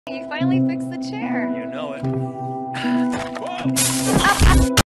You finally fixed the chair. You know it.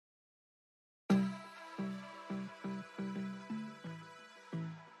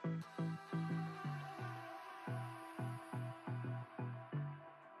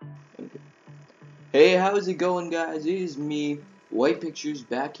 Hey, how's it going, guys? It is me, White Pictures,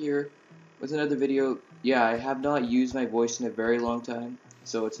 back here with another video. Yeah, I have not used my voice in a very long time,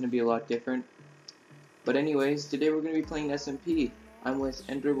 so it's going to be a lot different. But anyways, today we're going to be playing SMP. I'm with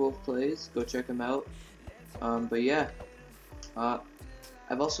EnderWolfPlayz, go check him out. But yeah, I've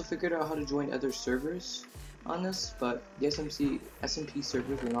also figured out how to join other servers on this, but the SMP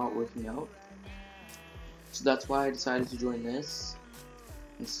servers were not working out. So that's why I decided to join this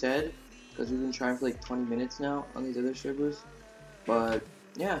instead. Because we've been trying for like 20 minutes now on these other servers. But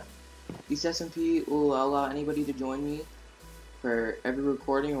yeah, these SMP will allow anybody to join me for every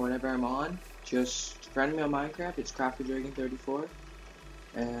recording or whenever I'm on. Just friend me on Minecraft, it's CrafterDragon34.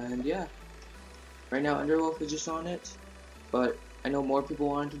 And yeah, right now EnderWolf is just on it, but I know more people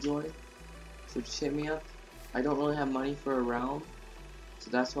wanted to join, so just hit me up. I don't really have money for a realm,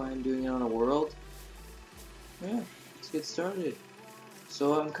 so that's why I'm doing it on a world. Yeah, let's get started.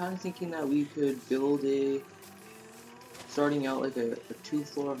 So I'm kind of thinking that we could build starting out like a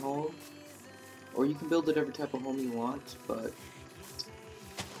 2-floor home, or you can build whatever type of home you want, but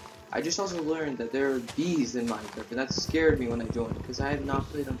I just also learned that there are bees in Minecraft, and that scared me when I joined, because I have not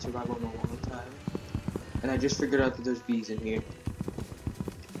played on survival in a long time, and I just figured out that there's bees in here.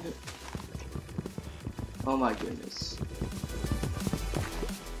 Oh my goodness.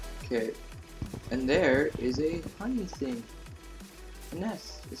 Okay, and there is a honey thing. A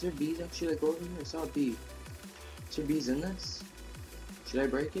nest. Is there bees actually like over here? I saw a bee. Is there bees in this? Should I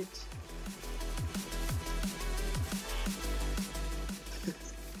break it?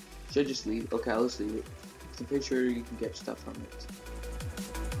 Should I just leave? Okay, I'll just leave it. I'm pretty sure you can get stuff from it.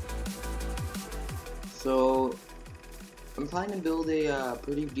 So, I'm planning to build a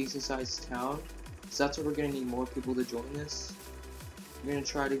pretty decent sized town. So that's where we're going to need more people to join this. We're going to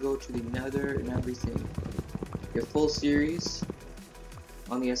try to go to the nether and everything. Get full series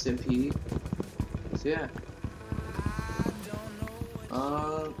on the SMP. So yeah.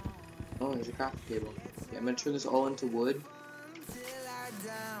 Oh, there's a crafting table. Yeah, I'm gonna turn this all into wood.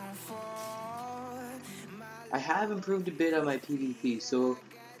 I have improved a bit on my PvP, so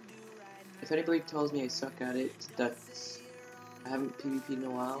if anybody tells me I suck at it, that's I haven't PvP'd in a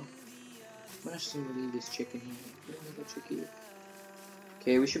while. I'm just gonna leave this chicken here. We don't need that chicken.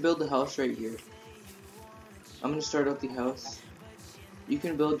 Okay, we should build the house right here. I'm gonna start out the house. You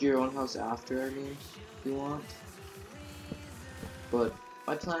can build your own house after, I mean, if you want. But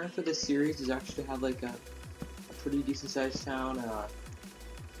my plan for this series is actually to have like a pretty decent sized town, a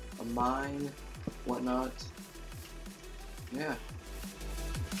mine, whatnot. Yeah.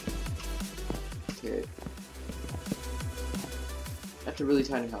 Okay. That's a really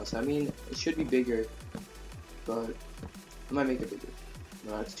tiny house. I mean, it should be bigger, but I might make it bigger.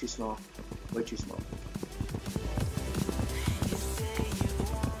 No, it's too small. Way too small.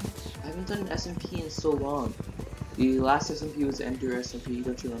 I haven't done an SMP in so long. The last SMP was EnderSMP,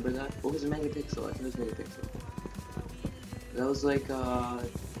 don't you remember that? What was it, Megapixel? I think it was Megapixel. That was like a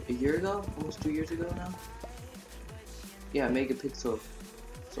year ago? Almost 2 years ago now? Yeah, Megapixel.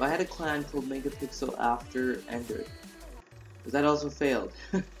 So I had a clan called Megapixel after Ender. But that also failed.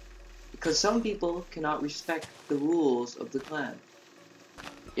 Because some people cannot respect the rules of the clan.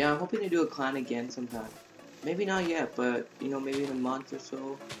 Yeah, I'm hoping to do a clan again sometime. Maybe not yet, but you know, maybe in a month or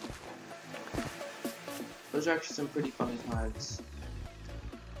so. Those are actually some pretty fun times.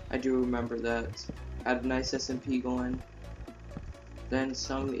 I do remember that. Had a nice SMP going. Then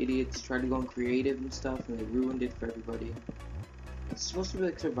some idiots tried to go on creative and stuff, and they ruined it for everybody. It's supposed to be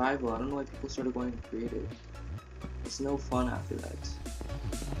like survival. I don't know why people started going creative. It's no fun after that.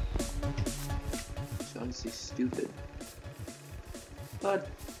 It's honestly stupid. But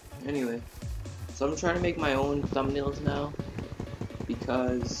anyway, so I'm trying to make my own thumbnails now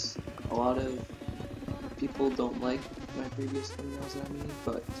because a lot of people don't like my previous thumbnails that I made,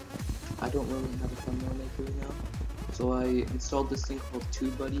 but I don't really have a thumbnail maker now. So I installed this thing called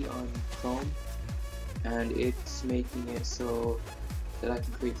TubeBuddy on Chrome, and it's making it so that I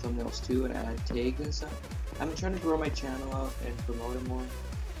can create thumbnails too and add tags and stuff. I've been trying to grow my channel out and promote it more,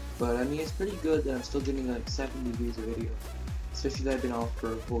 but I mean, it's pretty good that I'm still getting like 70 views a video, especially that I've been off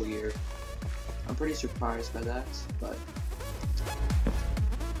for a whole year. I'm pretty surprised by that, but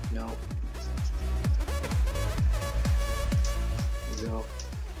no. So,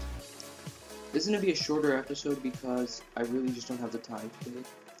 this is going to be a shorter episode because I really just don't have the time today,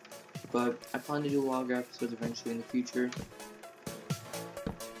 but I plan to do longer episodes eventually in the future.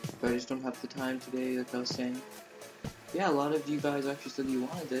 but I just don't have the time today, like I was saying. Yeah, a lot of you guys actually said you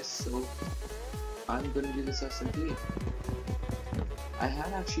wanted this, so I'm gonna do this SMP. I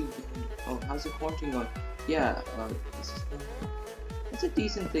had actually been, oh, how's the quarantine going? Yeah, it's a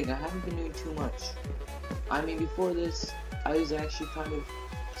decent thing. I haven't been doing too much. I mean, before this, I was actually kind of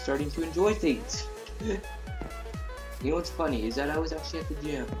starting to enjoy things. You know what's funny is that I was actually at the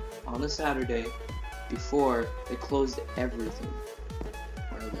gym on a Saturday before they closed everything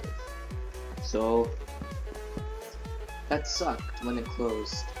where I live. So that sucked when it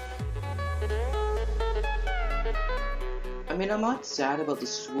closed. I mean, I'm not sad about the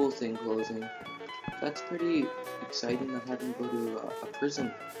school thing closing. That's pretty exciting, not having to go to a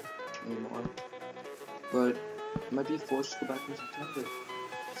prison anymore. But I might be forced to go back in September,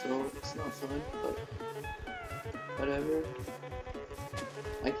 so it's not fun, but whatever.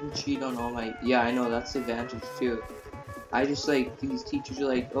 I can cheat on all my, yeah, I know, that's the advantage too. I just like, these teachers are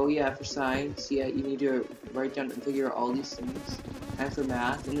like, oh yeah, for science, yeah, you need to write down and figure out all these things. And for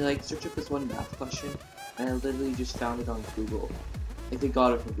math, and they like search up this one math question, and I literally just found it on Google. Like they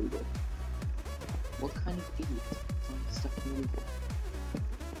got it from Google. What kind of idiot finds stuff from Google?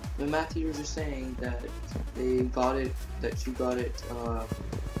 The math teachers are saying that they got it, that she got it, that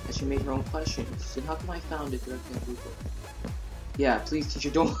she made her own questions. So how come I found it directly on Google? Yeah, please teacher,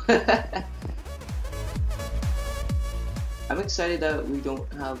 don't. I'm excited that we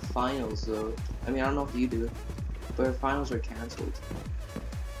don't have finals though. I mean, I don't know if you do, but our finals are cancelled,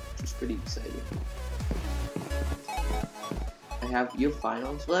 which is pretty exciting. You have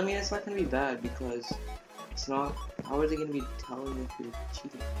finals? Well, I mean, it's not gonna be bad because it's not. How are they gonna be telling if you're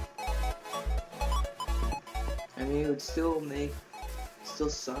cheating? I mean, it would still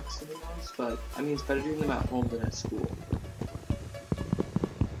sucks in the most, but I mean, it's better doing them at home than at school.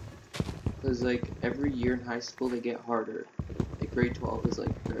 Because like every year in high school they get harder. Like grade 12 is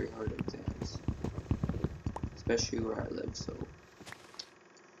like very hard exams, especially where I live. So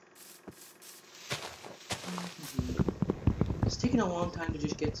it's taking a long time to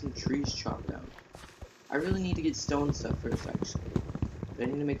just get some trees chopped down. I really need to get stone stuff first, actually. But I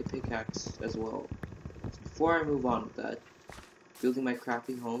need to make a pickaxe as well. So before I move on with that, building my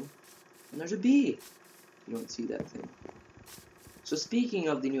crappy home, and there's a bee. You don't see that thing. So speaking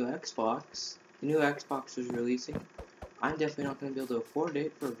of the new Xbox is releasing. I'm definitely not going to be able to afford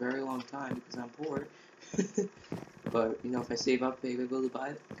it for a very long time because I'm poor. But, you know, if I save up, maybe I'll be able to buy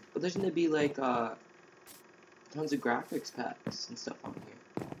it. But there's going to be, like, tons of graphics packs and stuff on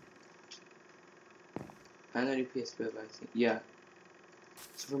here. I know PS5, I think. Yeah.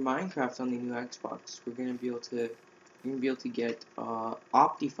 So for Minecraft on the new Xbox, we're going to be able to get,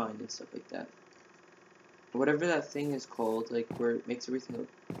 Optifine and stuff like that. Whatever that thing is called, like where it makes everything look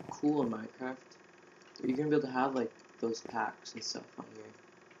cool in Minecraft, you're gonna be able to have like those packs and stuff on here.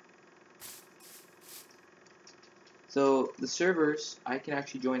 So the servers, I can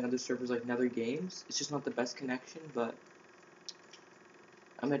actually join other servers like Nether Games. It's just not the best connection, but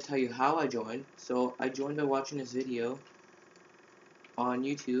I'm gonna tell you how I joined. So I joined by watching this video on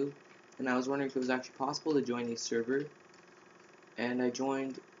YouTube, and I was wondering if it was actually possible to join a server, and I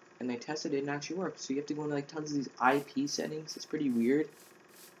joined. And I tested it and it actually works. So you have to go into like tons of these IP settings. It's pretty weird.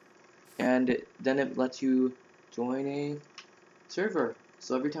 And then it lets you join a server.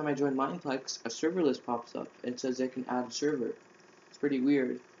 So every time I join Mineplex, a server list pops up and it says I can add a server. It's pretty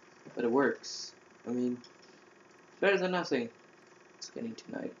weird, but it works. I mean, it's better than nothing. It's getting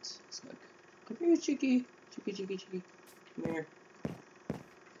tonight. It's like, come here, Chicky. Chicky. Come here. Okay,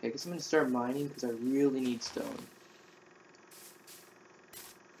 I guess I'm gonna start mining because I really need stone.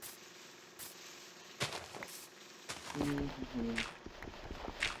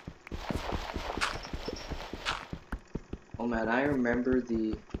 Oh man, I remember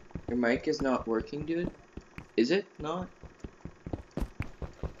your mic is not working, dude. Is it not?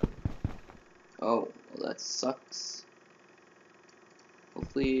 Oh, well that sucks.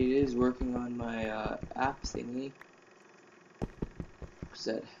 Hopefully it is working on my app thingy. Because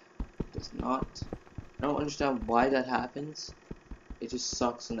that does not. I don't understand why that happens. It just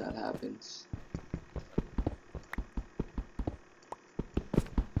sucks when that happens.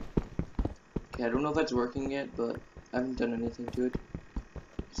 I don't know if that's working yet, but I haven't done anything to it.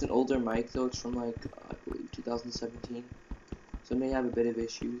 It's an older mic though, it's from like, I believe 2017. So it may have a bit of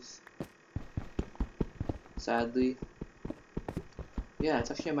issues. Sadly. Yeah,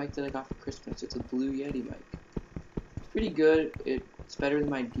 it's actually a mic that I got for Christmas. It's a Blue Yeti mic. It's pretty good. It's better than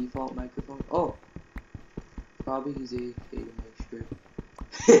my default microphone. Oh! Probably he's AFK to make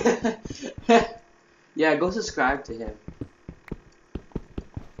sure. Yeah, go subscribe to him.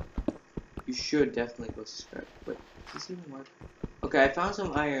 You should definitely go subscribe. Wait, does this even work? Okay, I found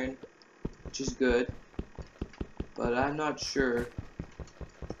some iron, which is good, but I'm not sure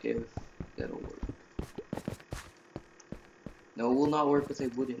if that'll work. No, it will not work with a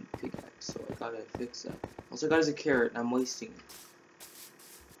wooden pickaxe, so I gotta fix that. Also, got a carrot, and I'm wasting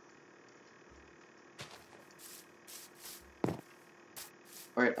it.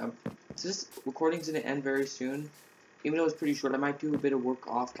 Alright, this recording's gonna end very soon. Even though it's pretty short, I might do a bit of work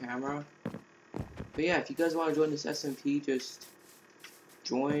off camera. But yeah, if you guys want to join this SMP, just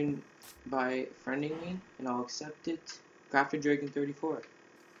join by friending me, and I'll accept it. Crafted Dragon 34.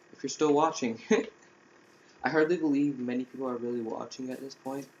 If you're still watching. I hardly believe many people are really watching at this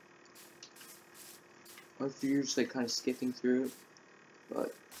point. Or if you're just like kind of skipping through it.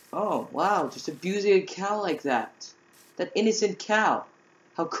 But, oh, wow, just abusing a cow like that. That innocent cow.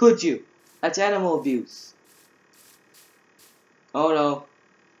 How could you? That's animal abuse. Oh no.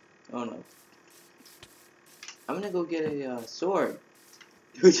 Oh no. I'm gonna go get a sword.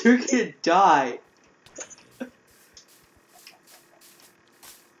 Dude, you're gonna die.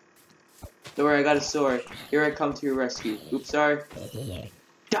 Don't worry, I got a sword. Here I come to your rescue. Oops, sorry.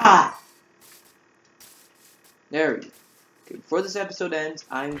 Die! There we go. Okay, before this episode ends,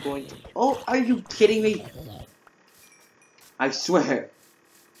 I'm going to... Oh, are you kidding me? I swear.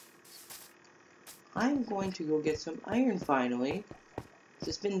 I'm going to go get some iron finally.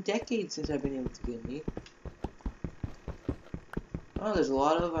 It's been decades since I've been able to get any. Oh, there's a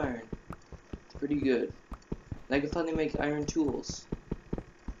lot of iron. It's pretty good. And I can finally make iron tools,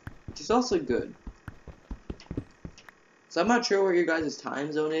 which is also good. So I'm not sure what your guys'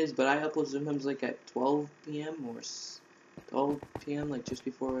 time zone is, but I upload sometimes like at 12 p.m. or 12 p.m. like just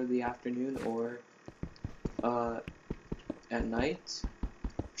before the afternoon, or at night.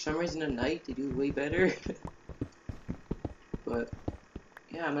 For some reason at night they do way better. But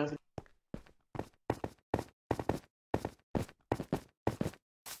yeah, I'm gonna have to